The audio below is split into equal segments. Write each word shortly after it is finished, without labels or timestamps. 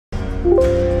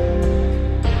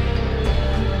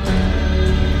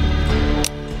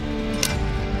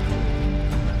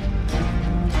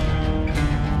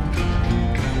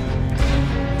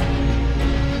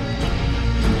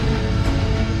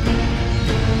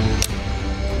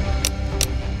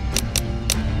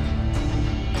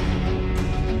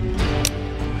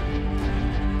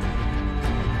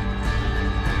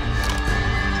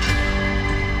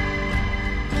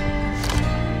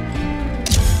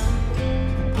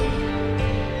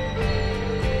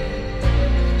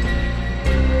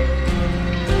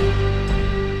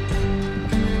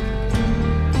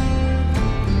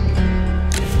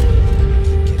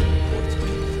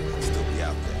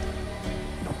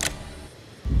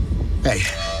Hey,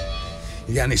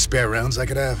 you got any spare rounds I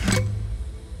could have?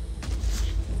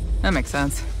 That makes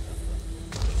sense.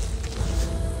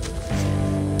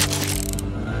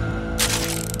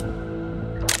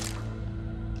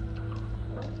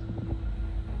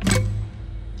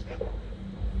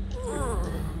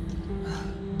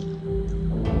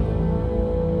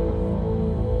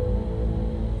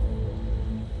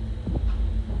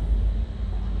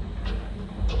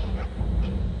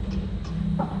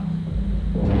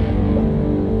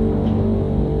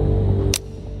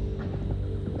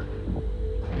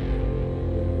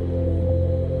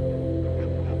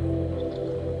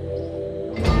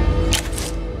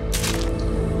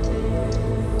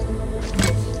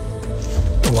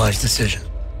 Wise decision.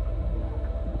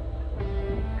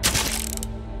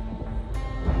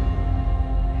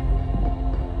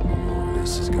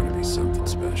 This is gonna be something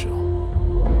special.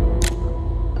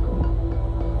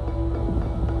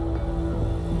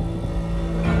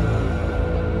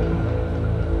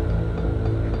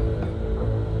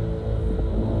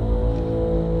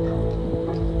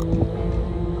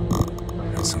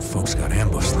 Well, some folks got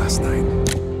ambushed last night.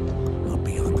 I'll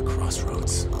be on the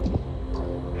crossroads.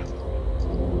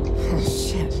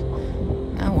 Shit.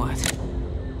 Now what?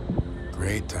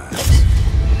 Great times.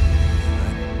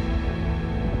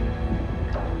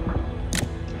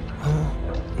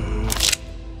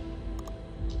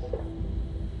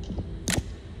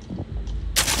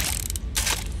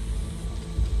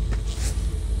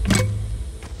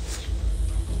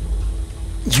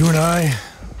 You and I,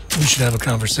 we should have a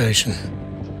conversation.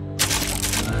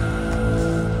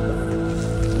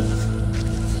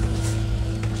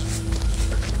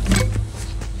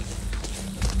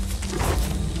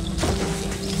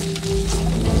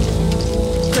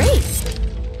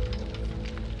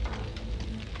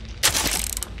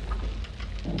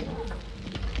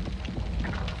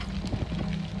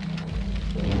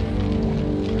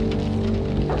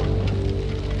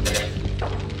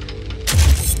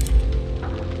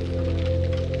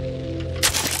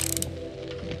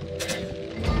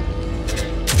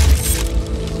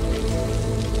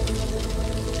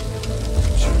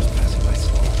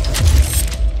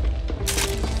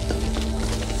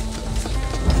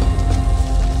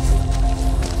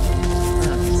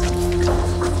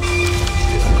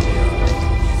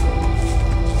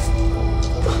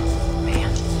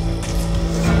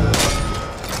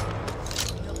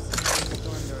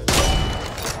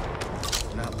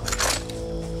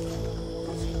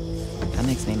 That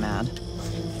makes me mad.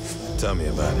 Tell me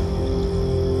about it.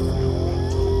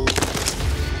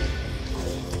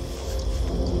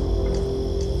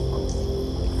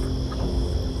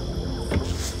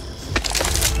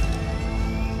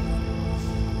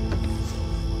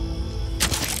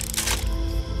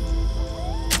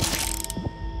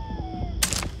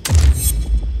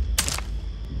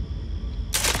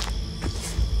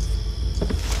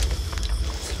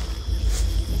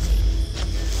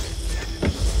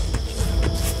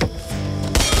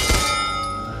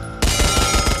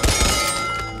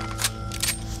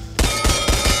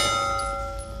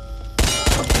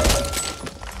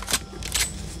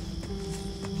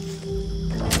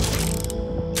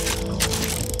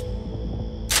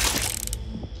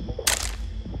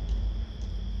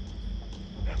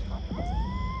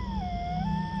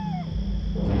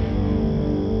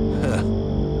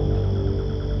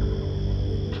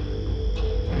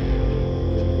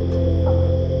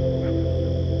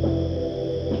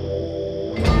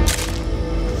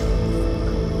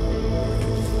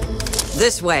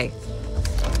 This way.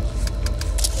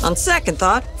 On second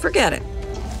thought, forget it.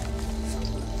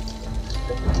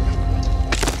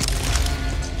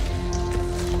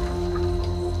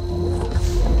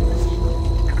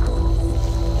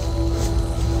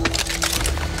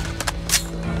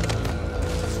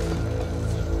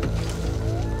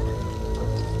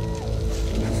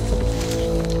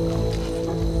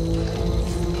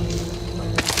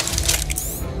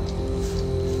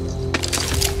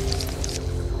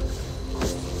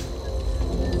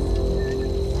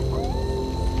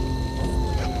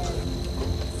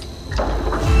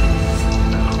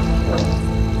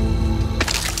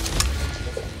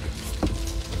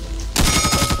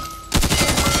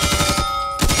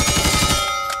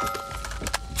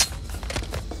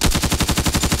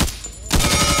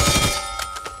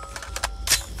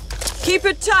 Keep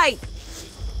it tight.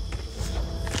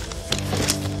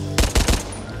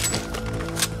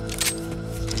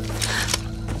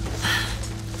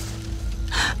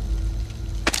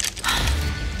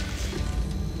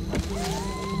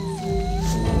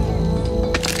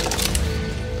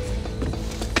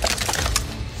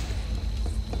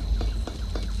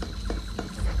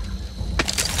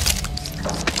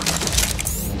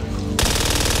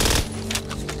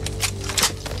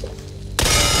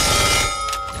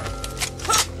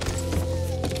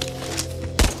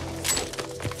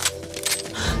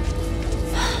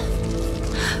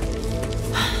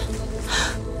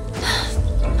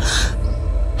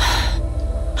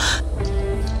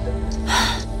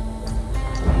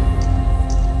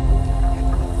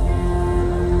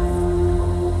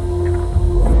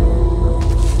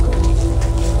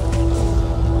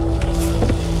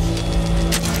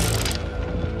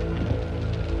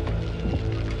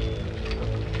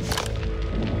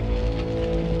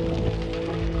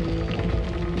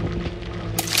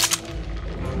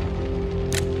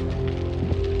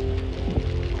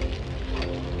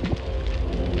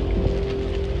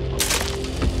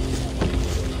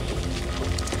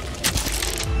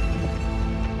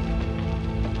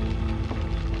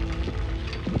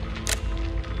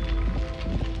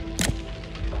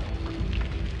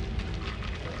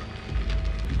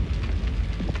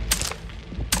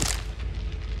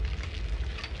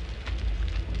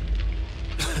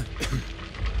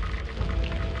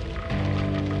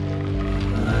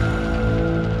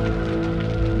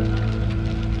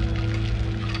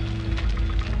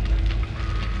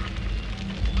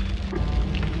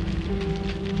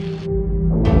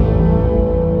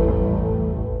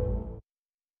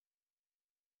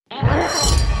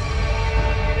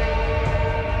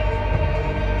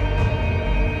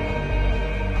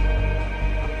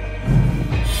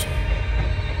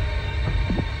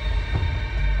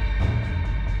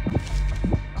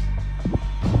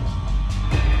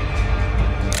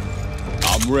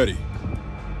 I'm ready.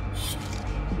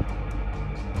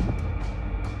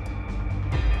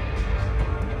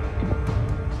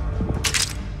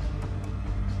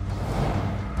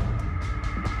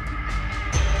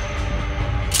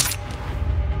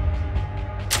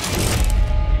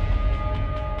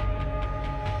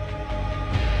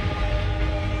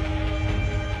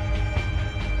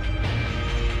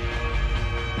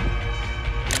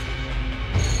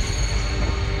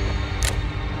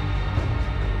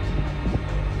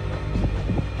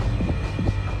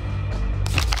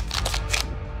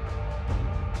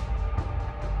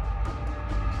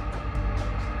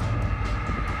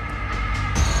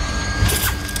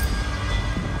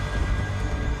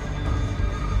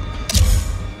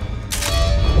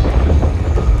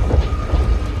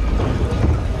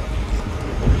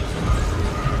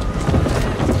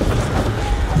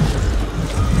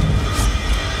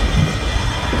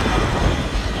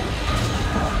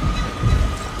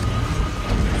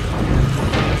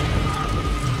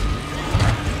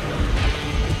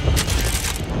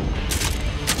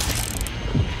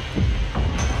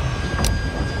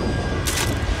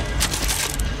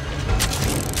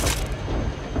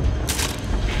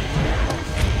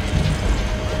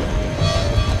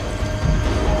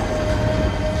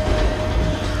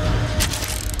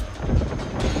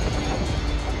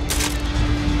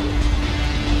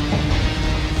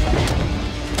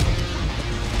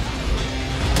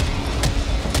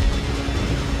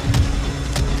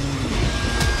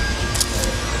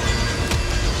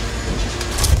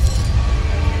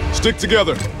 Stick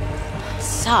together.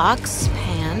 Socks,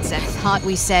 pants. I thought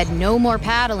we said no more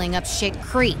paddling up shit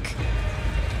creek.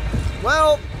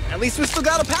 Well, at least we still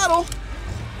got a paddle.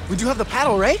 We do have the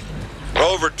paddle, right?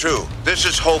 Rover 2, this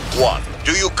is Hope 1.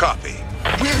 Do you copy?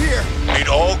 We're here. Need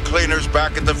all cleaners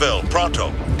back at the Ville.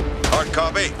 Pronto. Hard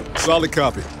copy? Solid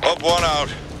copy. Hope 1 out.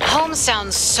 Home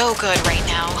sounds so good right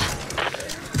now.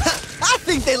 I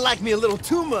think they like me a little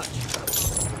too much.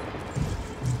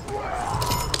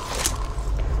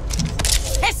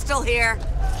 Pistol here.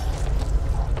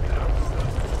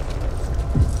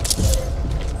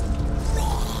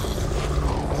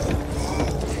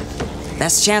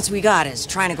 Best chance we got is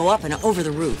trying to go up and over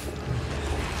the roof.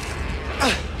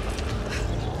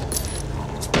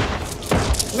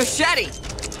 Machete!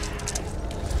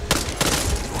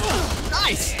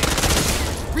 Nice!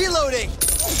 Reloading!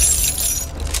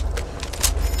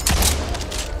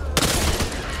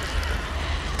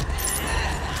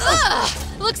 Ugh!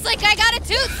 Looks like I got a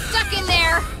tooth stuck in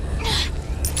there!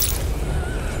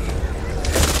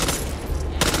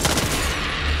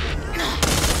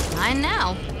 Mine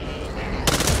now.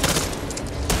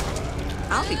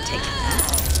 I'll be taking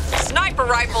that. Sniper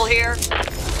rifle here.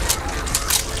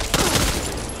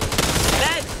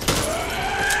 Meds!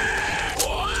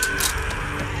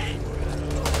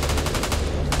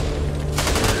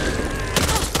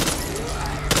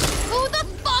 Who the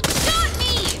fuck shot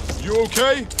me? You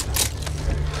okay?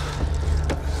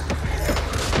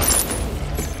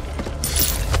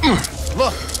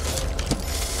 Look.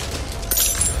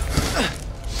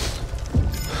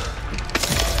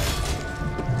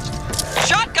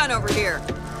 Shotgun over here!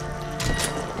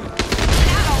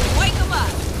 That'll wake him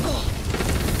up!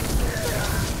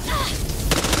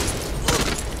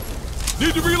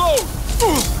 Need to reload!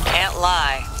 Can't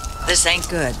lie. This ain't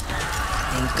good.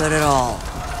 Ain't good at all.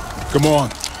 Come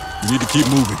on. You need to keep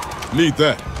moving. Need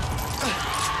that.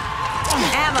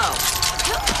 Ammo!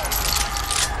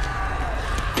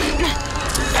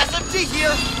 SMG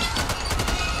here.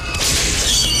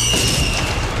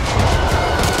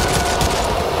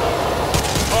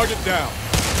 Target down.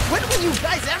 When will you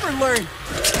guys ever learn?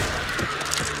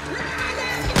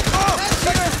 Oh,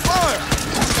 check your fire!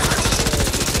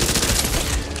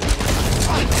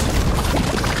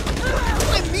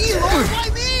 Why me, Lord? Why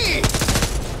me?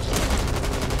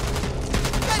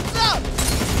 Heads up!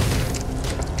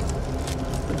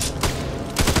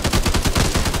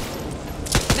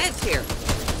 Meds here.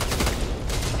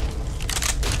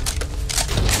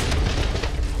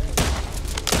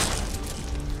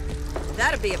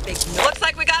 That'd be a big... Looks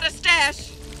like we got a stash.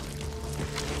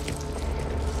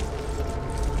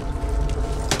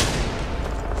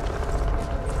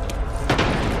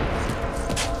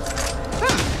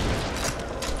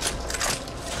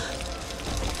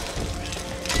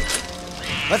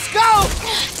 Let's go!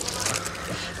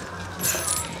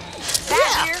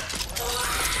 That here.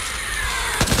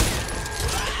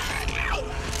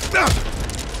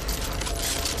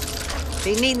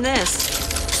 Be needing this.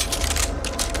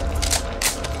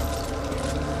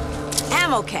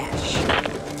 Ammo cache.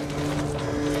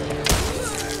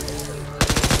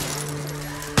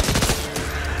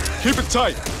 Keep it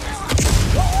tight.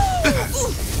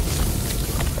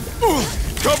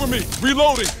 Cover me.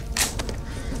 Reloading.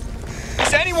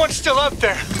 Is anyone still out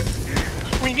there?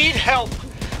 We need help.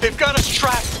 They've got us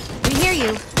trapped. We hear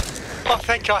you. Oh,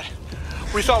 thank God.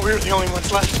 We thought we were the only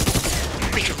ones left.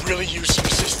 We could really use some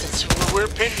assistance. We're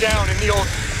pinned down in the old...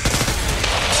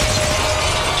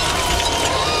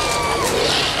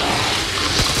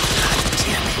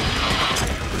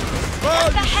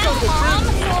 What the hell, Mom?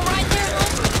 You all right there, hon?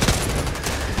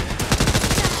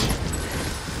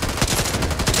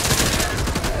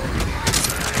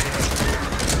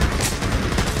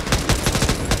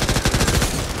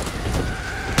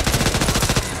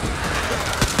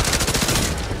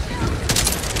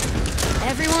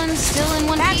 Everyone's still in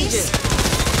one piece?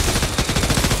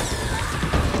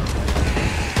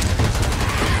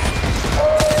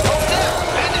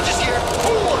 Bandages here.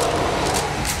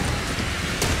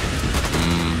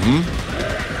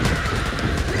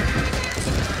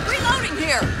 Reloading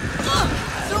here.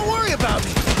 Don't worry about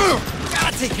me.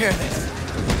 Gotta take care of this.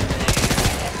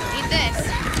 Need this.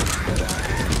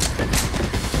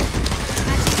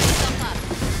 Patching myself up.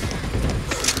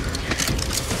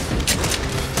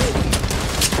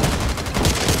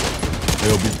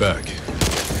 They'll be back.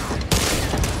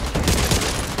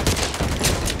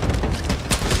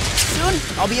 Soon,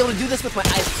 I'll be able to do this with my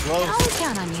eyes closed. Always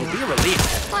count on you. It'll be a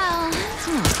relief. Well, it's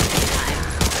not time.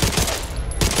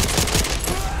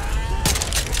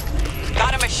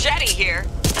 Got a machete here.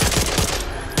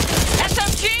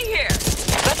 SMG here. Is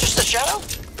that just a shadow?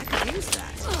 I could use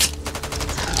that.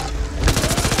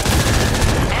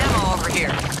 Ammo over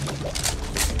here.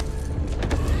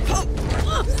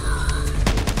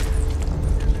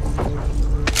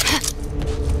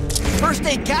 First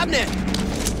aid cabinet.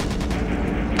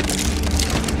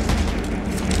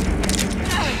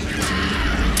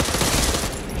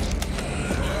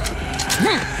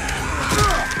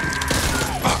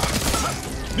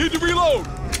 Need to reload.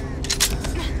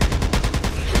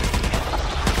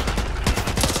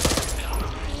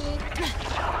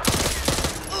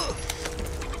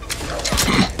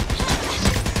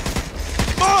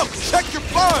 Mom, check your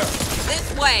fire. This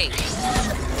way.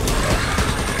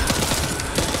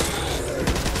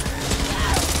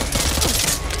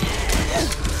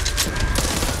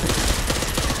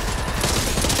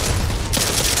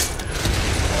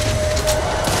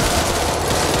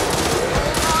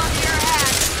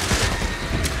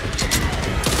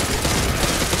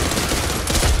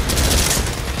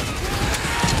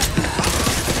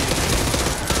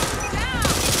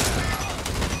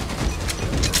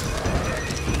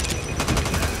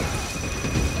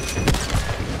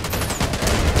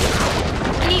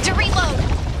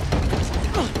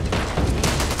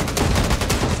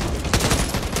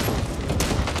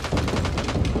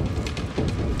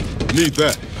 Need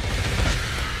that.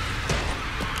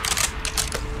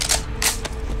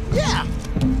 Yeah!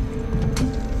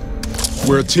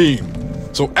 We're a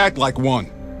team, so act like one.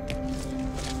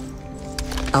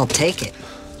 I'll take it.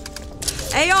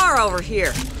 AR over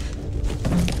here.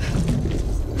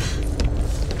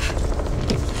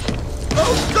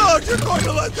 Oh God, you're going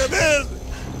to let them in!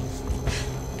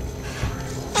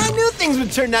 I knew things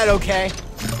would turn out okay.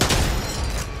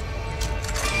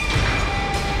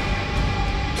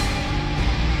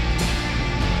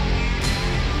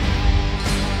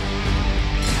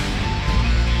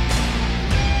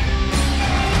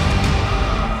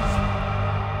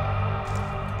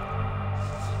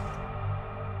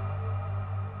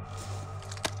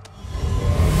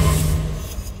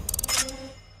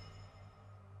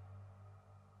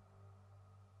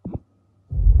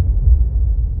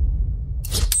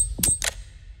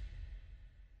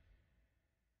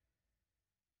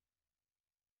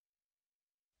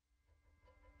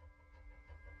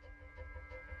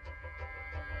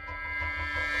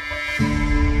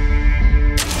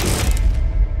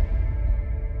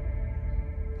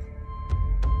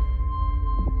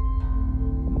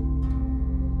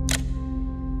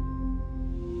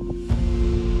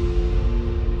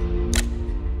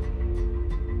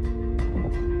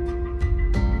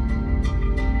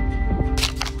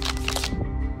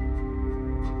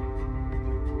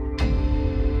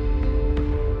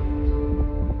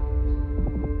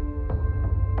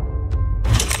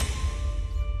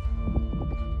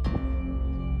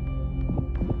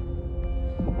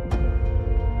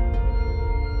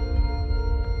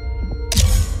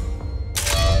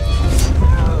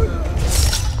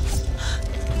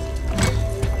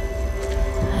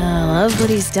 Love what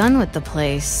he's done with the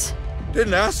place.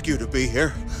 Didn't ask you to be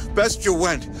here. Best you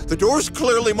went. The door's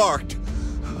clearly marked.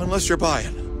 Unless you're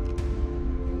buying.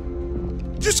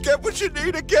 Just get what you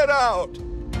need to get out.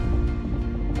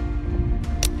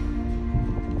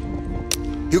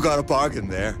 You got a bargain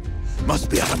there. Must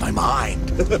be out of my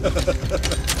mind.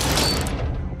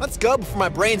 Let's go before my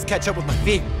brains catch up with my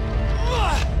feet.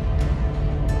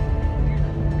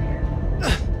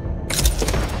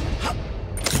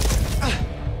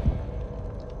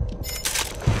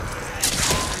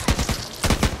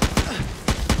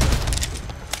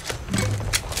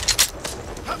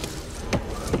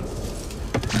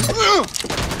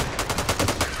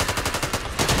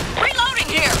 Reloading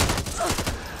here!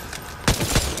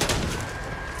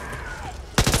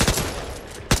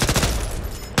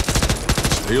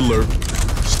 Stay alert.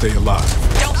 Stay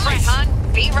alive. Don't fret, hon.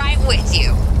 Be right with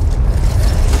you.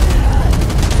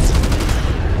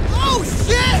 Oh,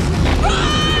 shit!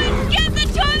 Run! Get the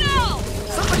tunnel!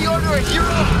 Somebody order a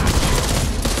hero!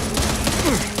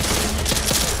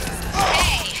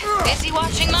 Hey, busy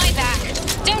watching my back.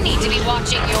 Don't need to be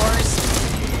watching yours.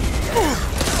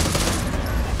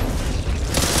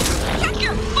 Check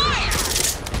your fire!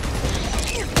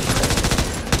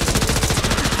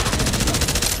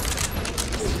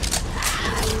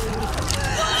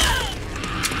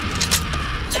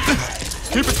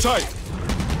 Keep it tight.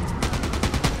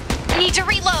 Need to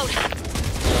reload.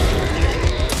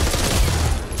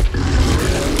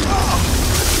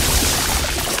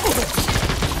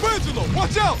 Angelo,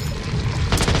 watch out!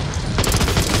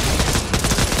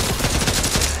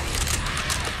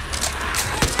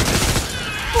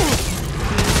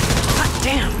 God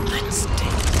damn, that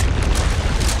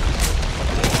stinks.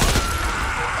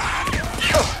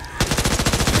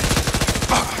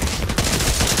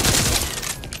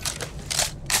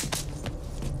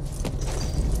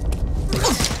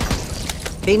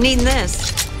 Be needing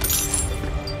this.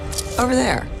 Over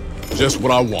there. Just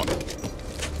what I wanted.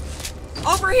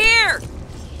 Over here!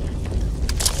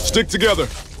 Stick together.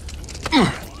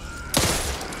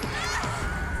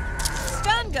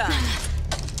 Stun gun!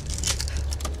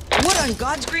 What on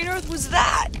God's green earth was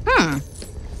that?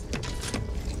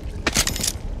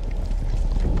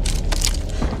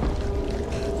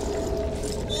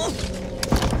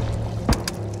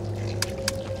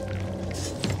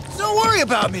 Don't worry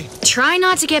about me. Try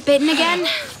not to get bitten again.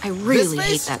 I really This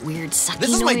hate face? that weird sucky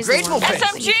This is my noise grateful when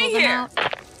face. you pull them SMG out.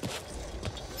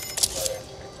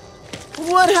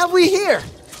 What have we here?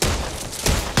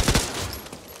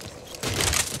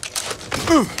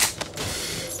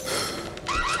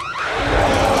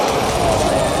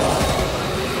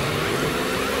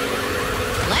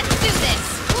 Let's do this.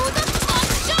 Who the fuck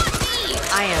shot me?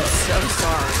 I am so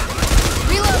sorry.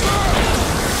 Reload.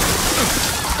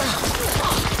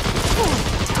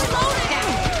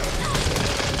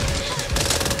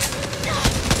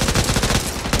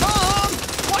 Mom!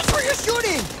 Watch where you're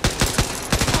shooting!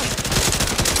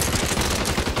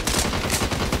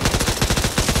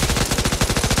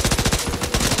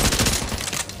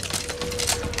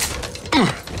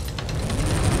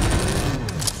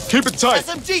 Keep it tight.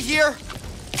 SMG here!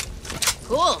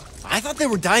 Cool. I thought they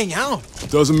were dying out.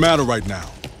 Doesn't matter right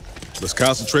now. Let's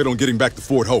concentrate on getting back to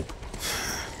Fort Hope.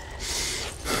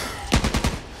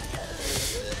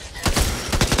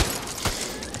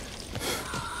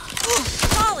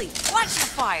 Molly, watch your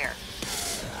fire.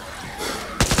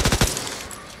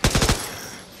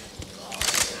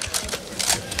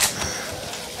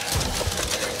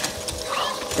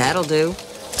 That'll do.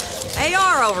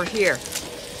 AR over here.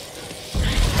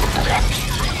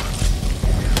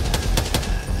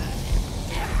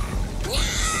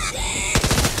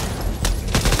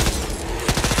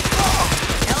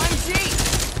 LMG!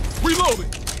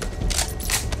 Reloading!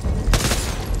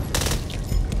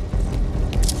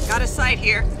 Got a sight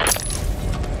here.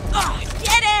 Oh,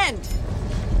 dead end!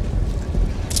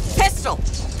 Pistol!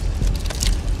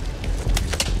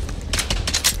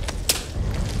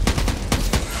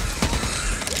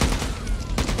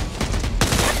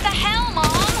 What the hell,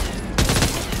 Mom?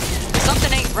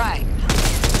 Something ain't right.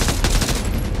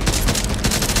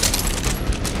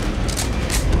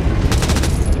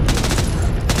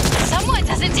 Someone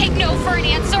doesn't take no for an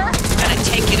answer. Gonna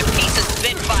take you to pieces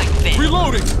bit by bit.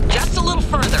 Reloading! Just a little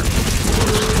further.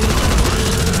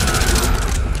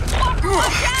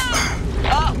 Watch out!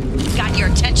 Oh, got your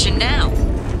attention now.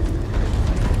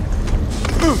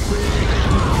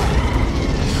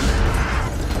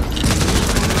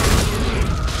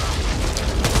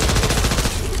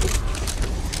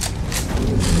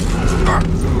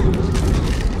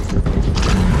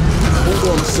 Hold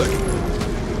on a second.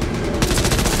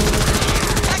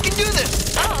 I can do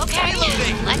this! Oh, okay.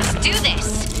 Let's do this.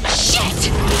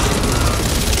 Shit!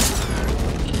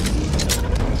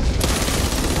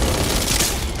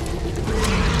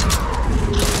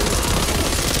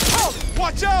 Oh,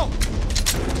 watch out!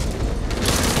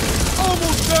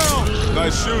 Almost down!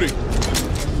 Nice shooting.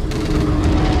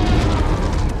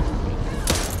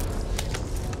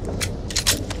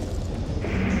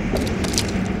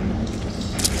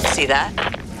 See that?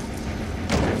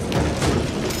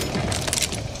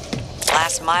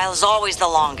 Last mile is always the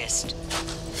longest.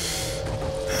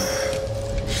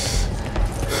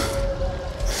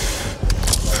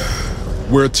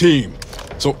 We're a team,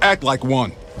 so act like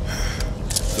one.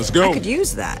 Let's go. I could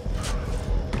use that.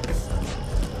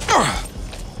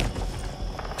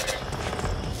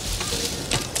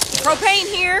 Propane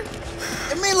here.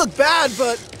 It may look bad,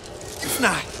 but it's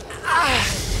not.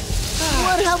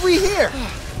 What have we here?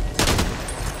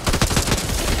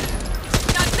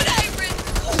 Not today, Rick.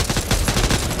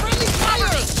 Friendly fire!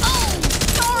 Oh,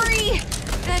 sorry.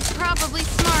 That's probably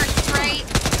smart, right?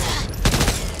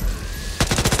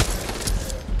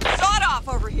 Sawed off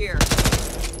over here.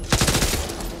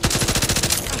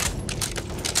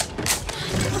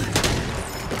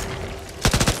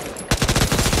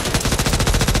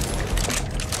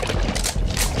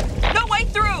 No way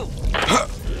through.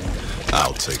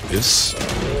 I'll take this.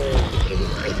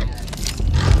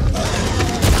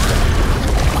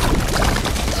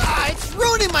 It's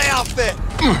ruining my outfit!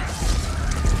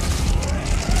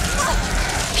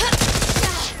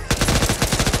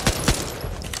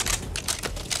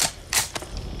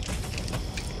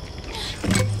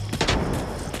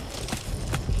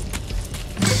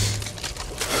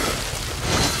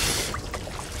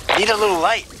 Need a little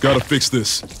light. Gotta fix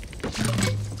this.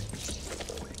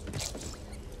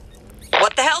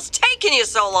 What the hell's taking you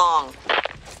so long?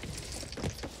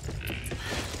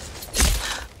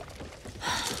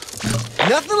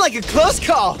 Nothing like a close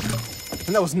call!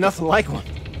 And that was nothing like one.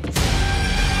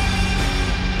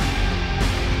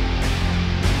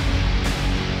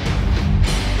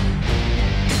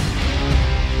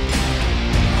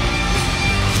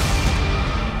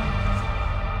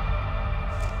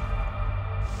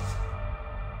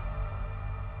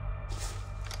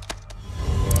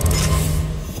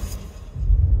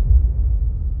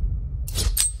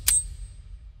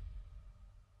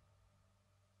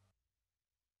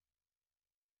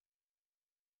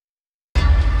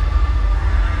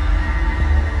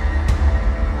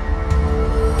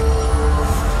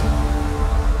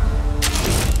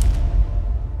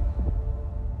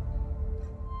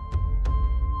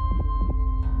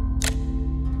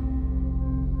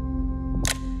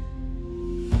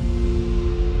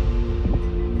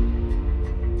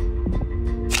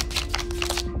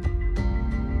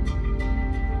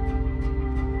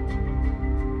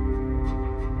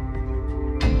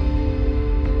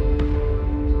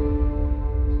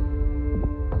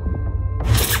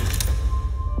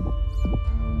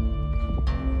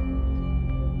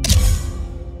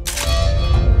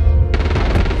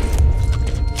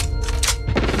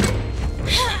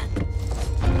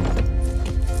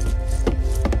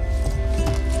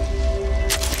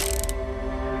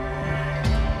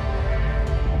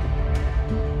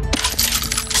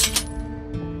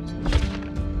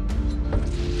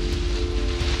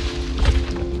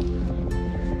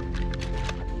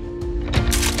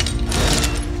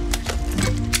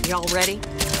 already?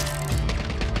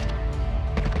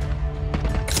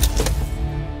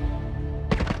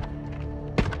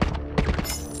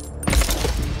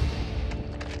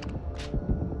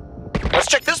 Let's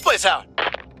check this place out.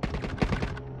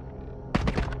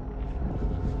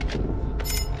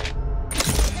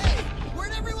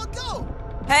 Where'd everyone go?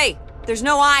 Hey, there's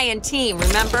no I in team,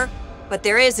 remember? But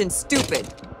there is in stupid.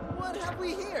 What have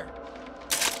we here?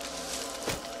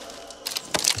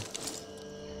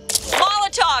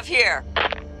 Molotov here!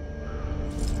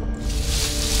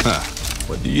 Huh.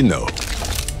 What do you know?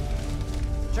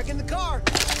 Check in the car.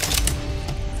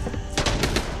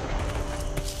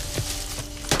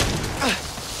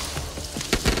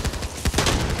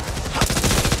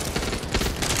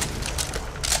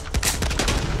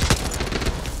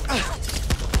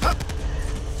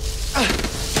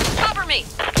 Cover me!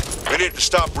 We need to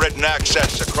stop Britain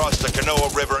access across the Kanawha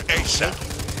River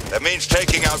ASAP. That means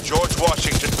taking out George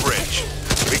Washington Bridge.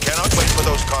 We cannot wait for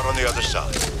those caught on the other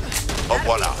side. Hope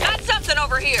one out. Got something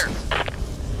over here!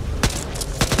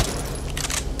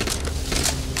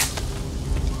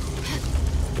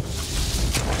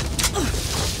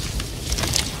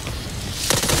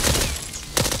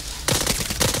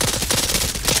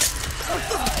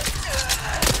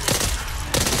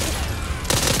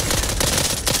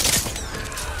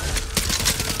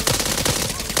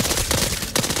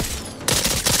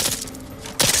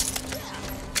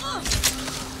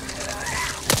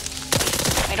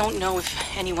 I don't know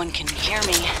if anyone can hear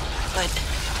me, but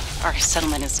our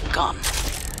settlement is gone.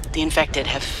 The infected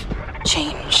have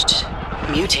changed,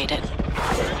 mutated.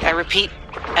 I repeat,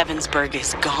 Evansburg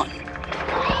is gone.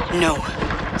 No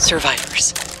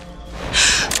survivors.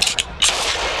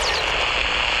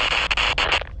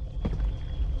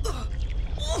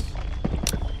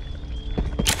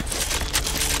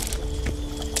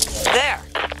 There!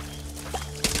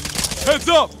 Heads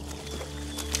up!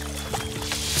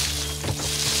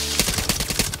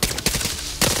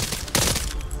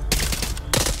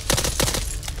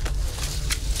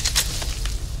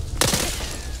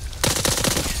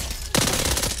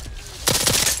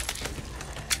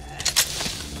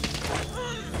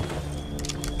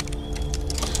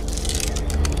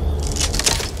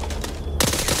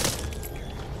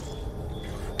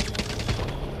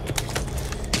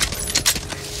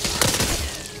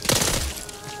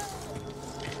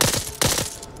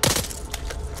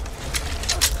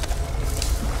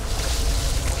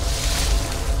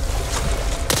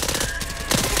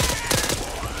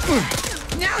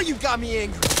 Now you got me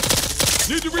angry.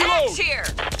 Need to reload! Axe here!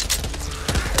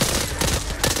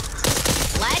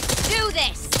 Let's do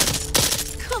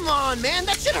this! Come on, man,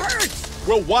 that shit hurts.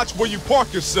 Well, watch where you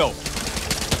park yourself.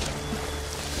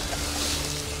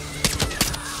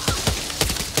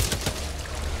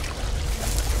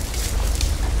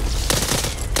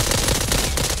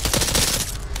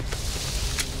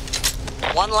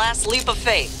 One last leap of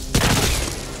faith.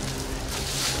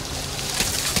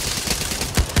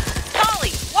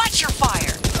 Ollie, watch your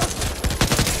fire!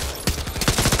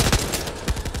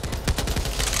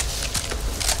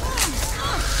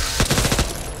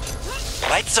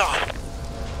 Lights on.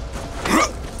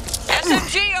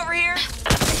 SMG over here!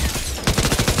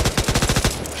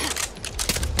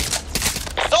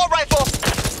 Assault rifle!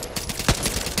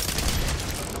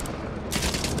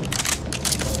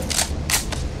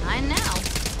 I know.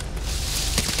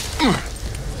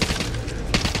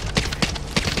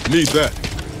 Need that.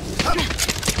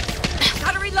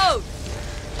 Gotta reload!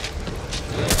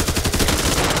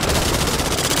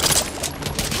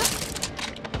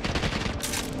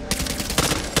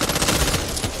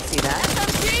 See that?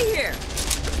 SMG here!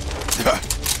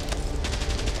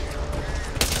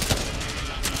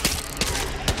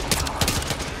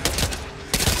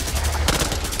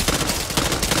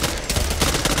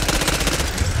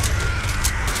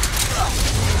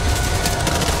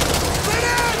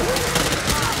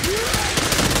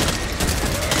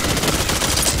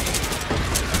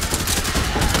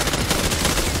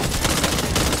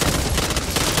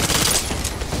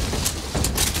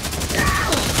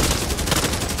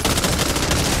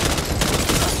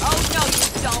 Oh no, you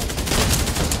don't!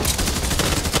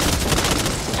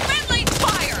 Friendly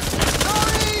fire!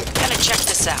 Sorry. Gotta check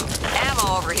this out. Ammo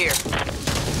over here.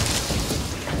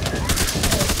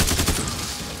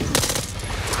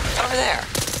 Over there.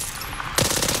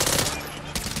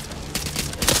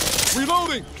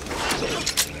 Reloading!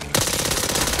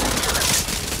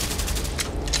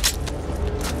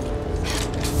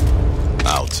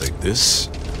 I'll take this.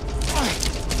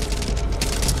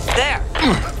 There.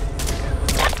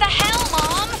 What the hell,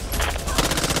 Mom?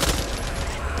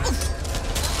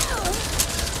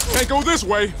 Can't go this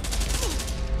way.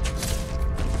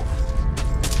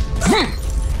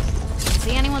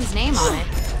 someone's name on it.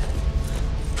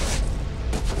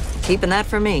 Keeping that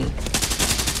for me.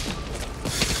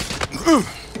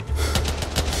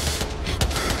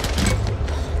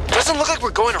 Doesn't look like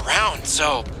we're going around,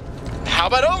 so how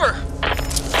about over?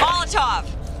 Molotov!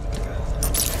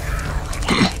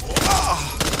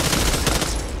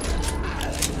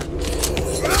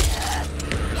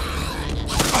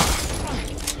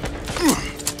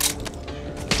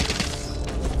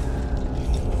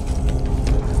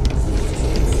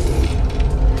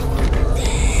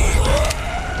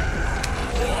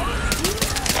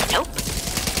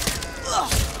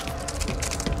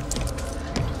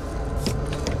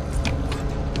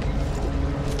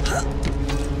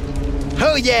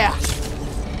 Oh yeah!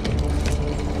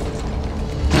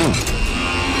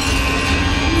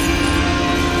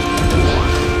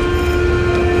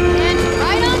 And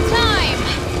right on time!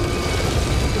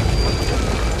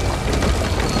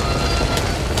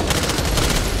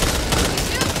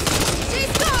 She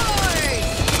scores!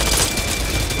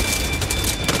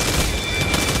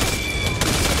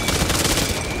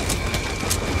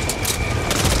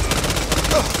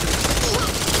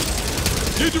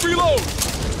 Need to reload!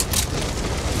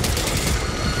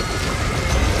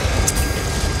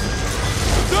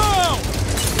 Down!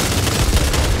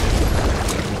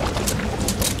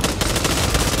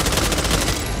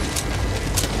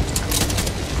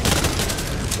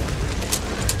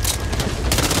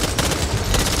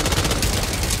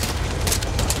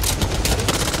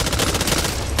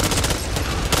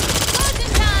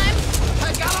 Closing time! I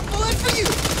got a bullet for you!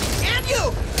 And you!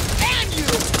 And you!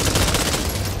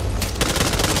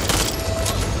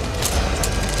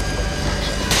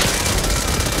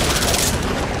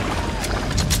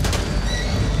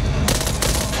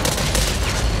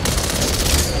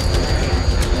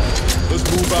 Let's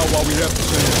move out while we have the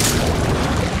chance.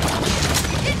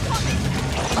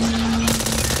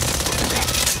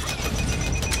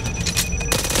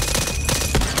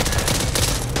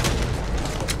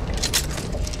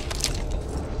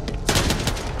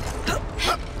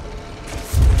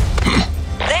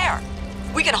 There!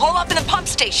 We can hole up in the pump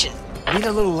station. Need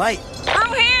a little light.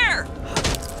 Through here!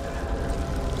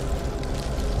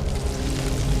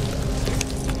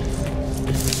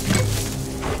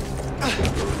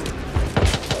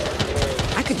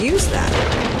 I could use that.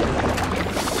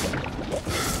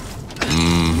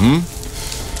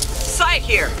 Sight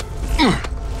here.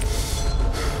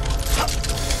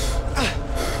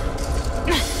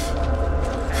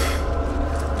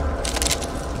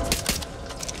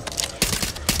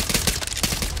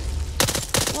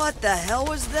 What the hell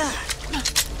was that?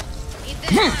 Eat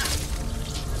this.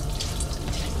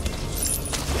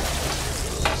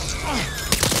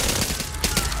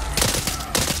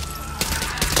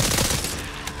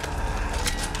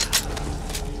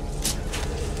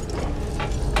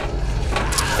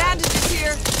 Bandages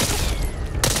here.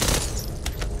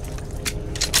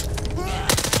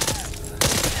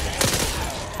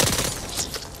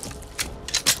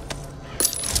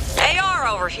 AR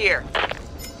over here.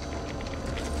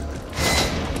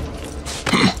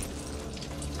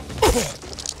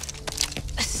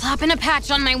 Slapping a patch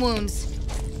on my wounds.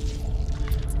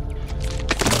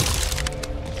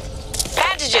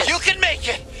 Bandages. You can make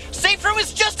it! Safe room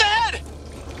is just ahead!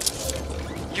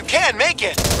 You can make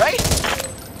it, right?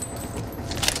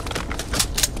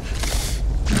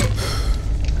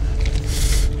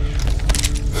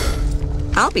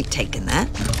 I'll be taking that.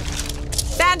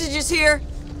 Bandages here.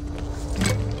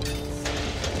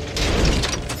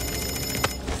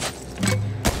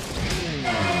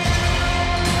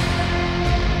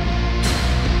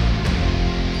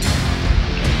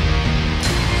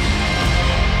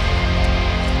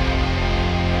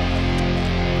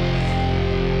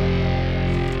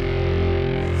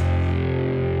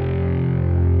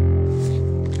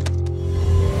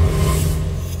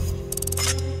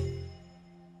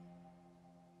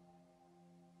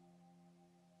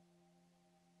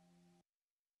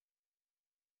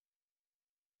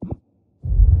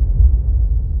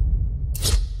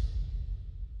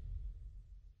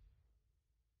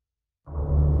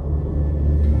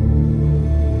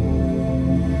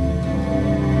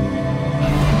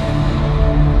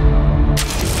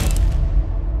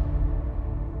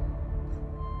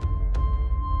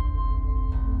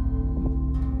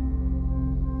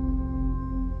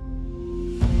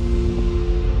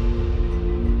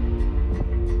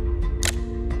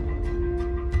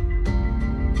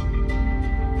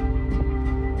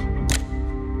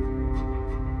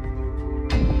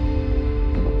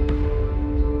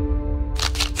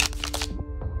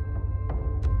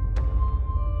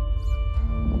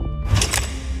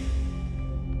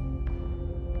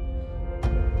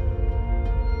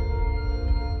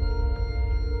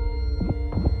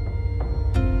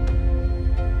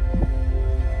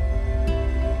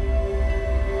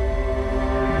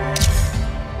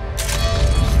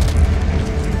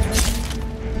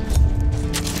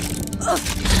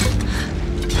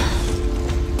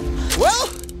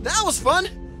 fun.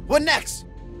 What next?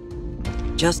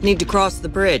 Just need to cross the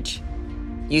bridge.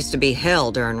 Used to be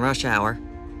hell during rush hour.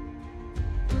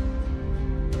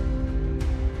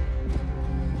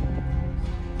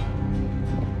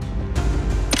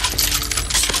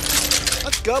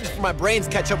 Let's go before my brains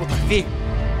catch up with my feet.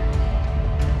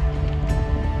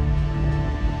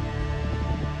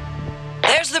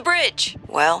 There's the bridge.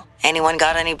 Well, anyone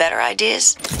got any better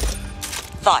ideas?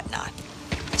 Thought not.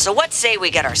 So what say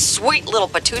we get our sweet little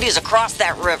patooties across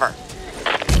that river?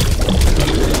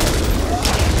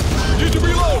 Need to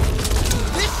reload!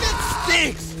 This shit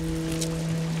stinks!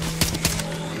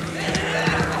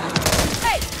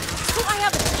 Hey! Do I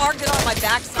have a target on my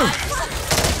backside?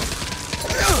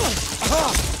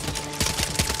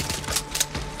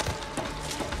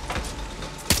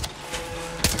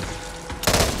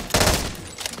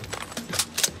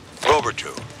 Rover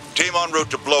 2, team en route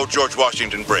to blow George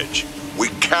Washington Bridge. We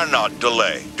cannot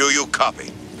delay. Do you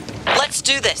copy? Let's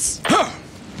do this.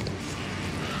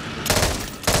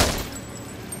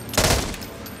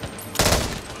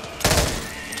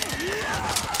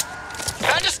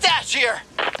 Found a stash here.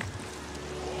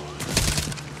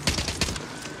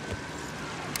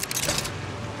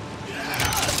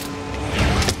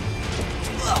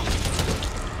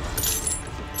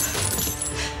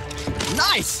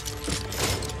 Nice!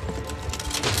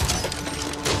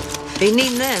 Be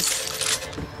needing this.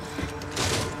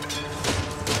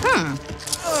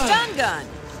 Stun gun.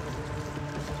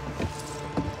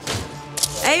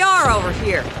 AR over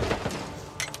here.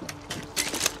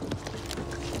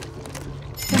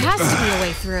 There has to be a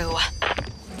way through.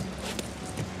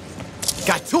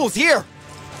 Got tools here!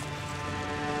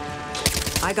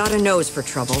 I got a nose for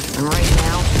trouble, and right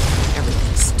now,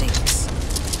 everything stinks.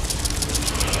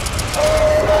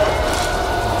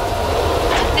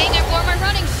 Good thing I wore my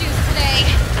running shoes today.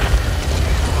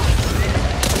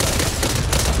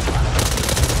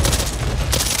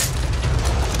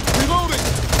 Reloading!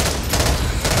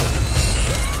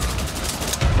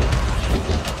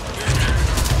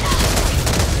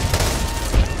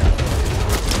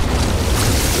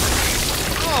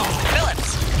 Phillips,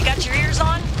 you got your ears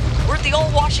on? We're at the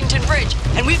old Washington Bridge,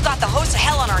 and we've got the host of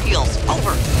hell on our heels.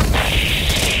 Over.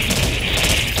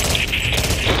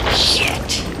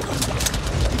 Shit.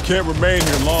 You can't remain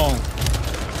here long.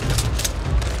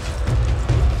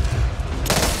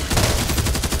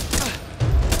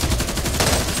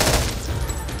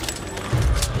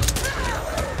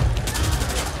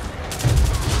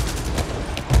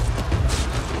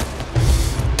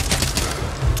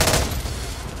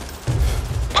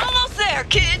 Almost there,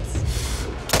 kids.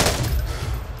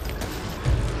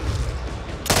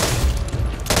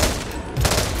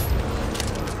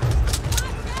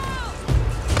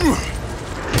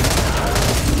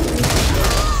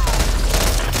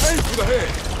 Aim for the head.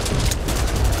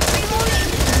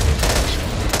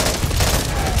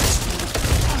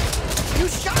 You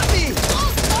shot me! Oh,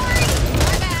 sorry!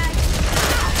 My bad.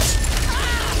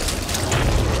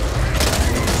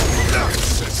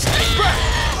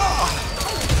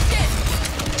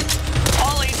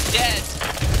 Ollie's dead.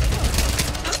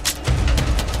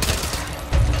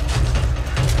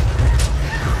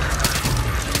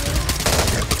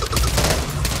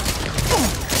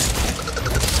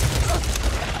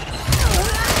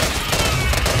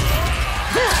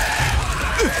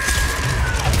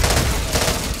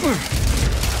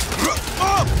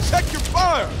 Check your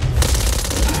fire!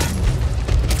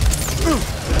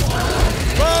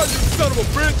 Fire, you son of a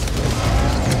bitch!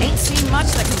 Ain't seen much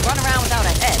that can run around without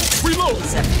a head. Reload!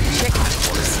 Except chicken, of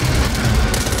course.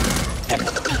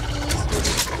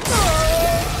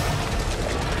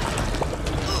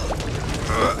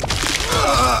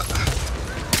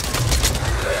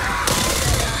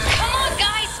 Come on,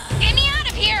 guys! Get me out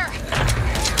of here!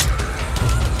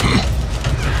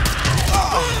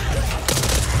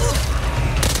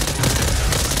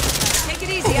 Take it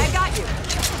easy, I got you.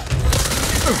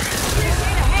 You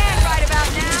need a hand right about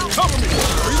now. Cover me!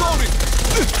 Reloading!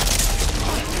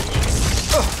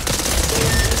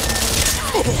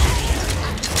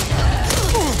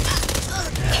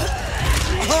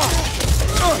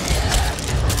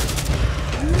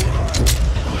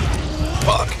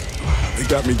 Fuck! They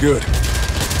got me good.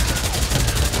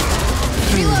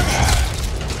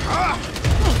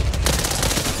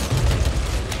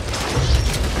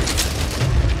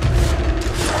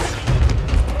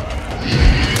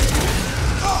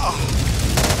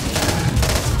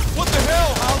 What the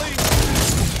hell, Holly?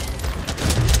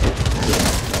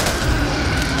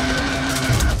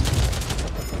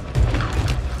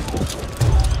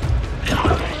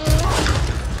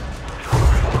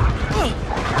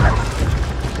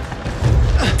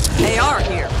 They are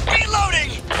here.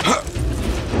 Reloading!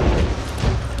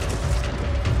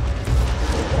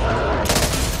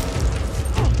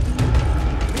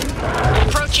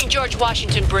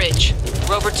 Washington Bridge.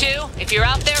 Rover 2, if you're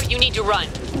out there, you need to run.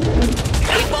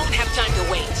 We won't have time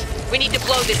to wait. We need to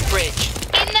blow this bridge.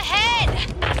 In the head!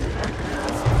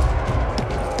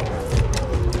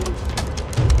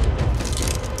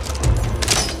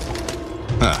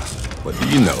 Huh. What do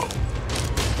you know?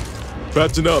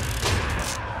 Patching up.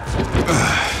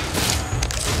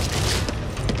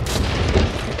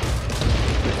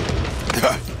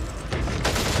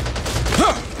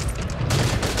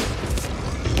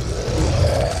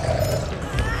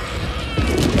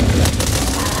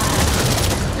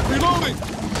 Reloading!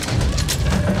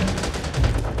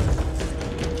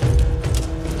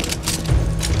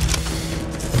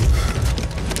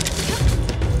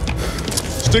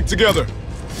 Stick together.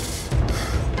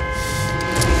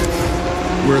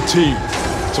 We're a team,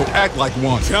 so act like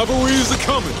one. Cavalry is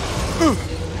coming.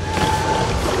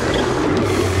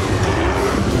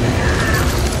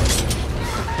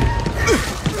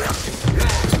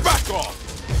 Back off.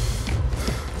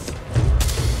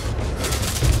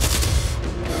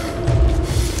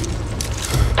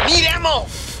 Need ammo!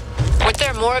 Weren't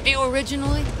there more of you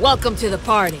originally? Welcome to the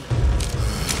party.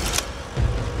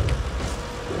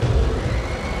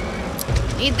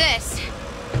 Need this.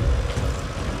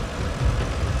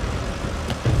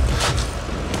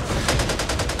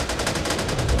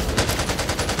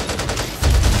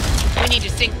 We need to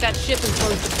sink that ship and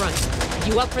close the front.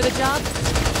 You up for the job?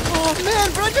 Oh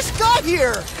man, but I just got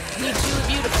here! Need 2 of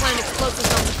you to plant explosives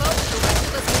on the boat, the rest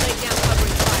of us will lay down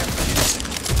covering fire.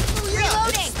 Oh, yeah,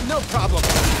 Reloading. it's no problem.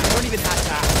 Don't even have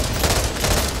to ask.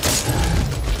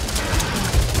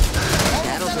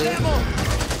 That'll do. Ammo.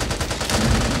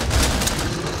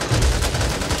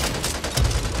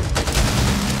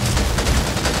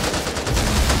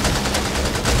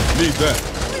 Need that.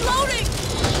 Reloading!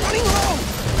 Running low!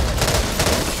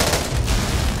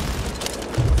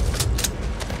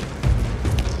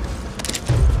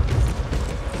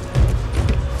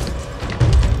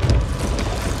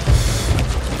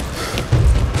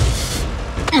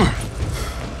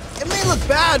 It may look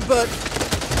bad, but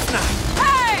it's not.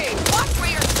 Hey! Watch where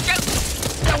you're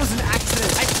shooting! That was an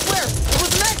accident. I swear, it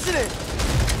was an accident.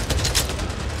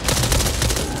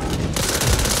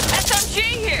 SMG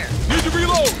here! Need to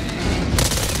reload.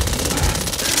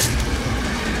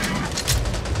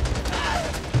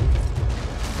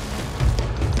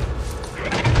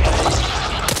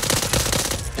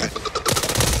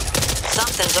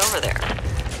 Something's over there.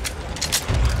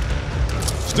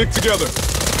 Stick together.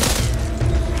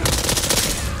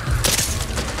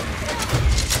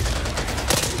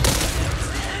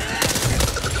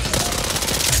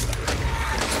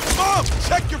 Mom,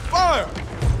 check your fire.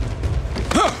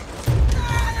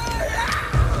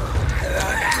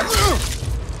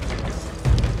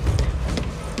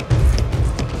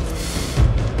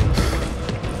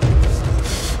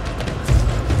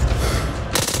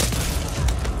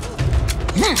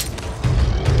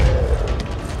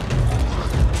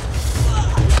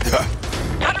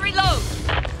 Gotta reload!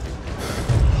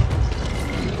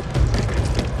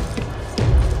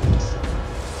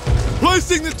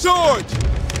 Placing the charge.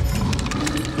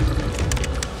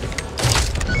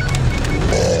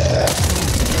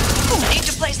 Need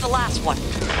to place the last one.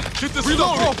 Get this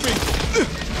stuff off me.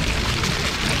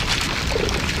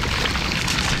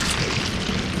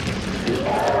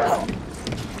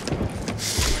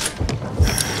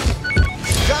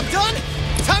 Job done?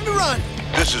 Time to run!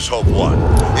 This is Hope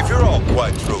 1. If you're all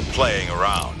quite through playing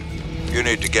around, you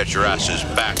need to get your asses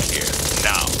back here,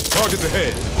 now. Target the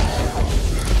head.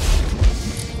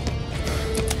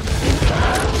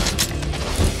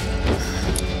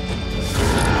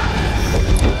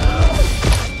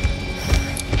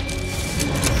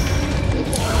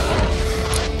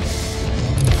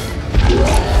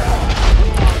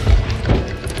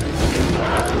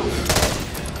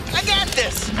 I got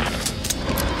this!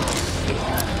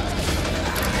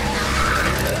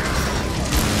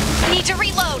 Need to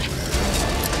reload.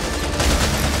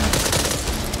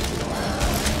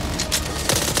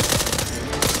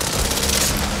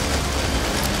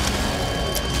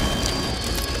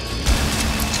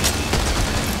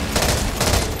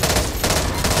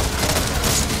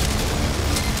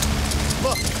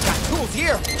 Look, got tools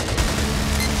here!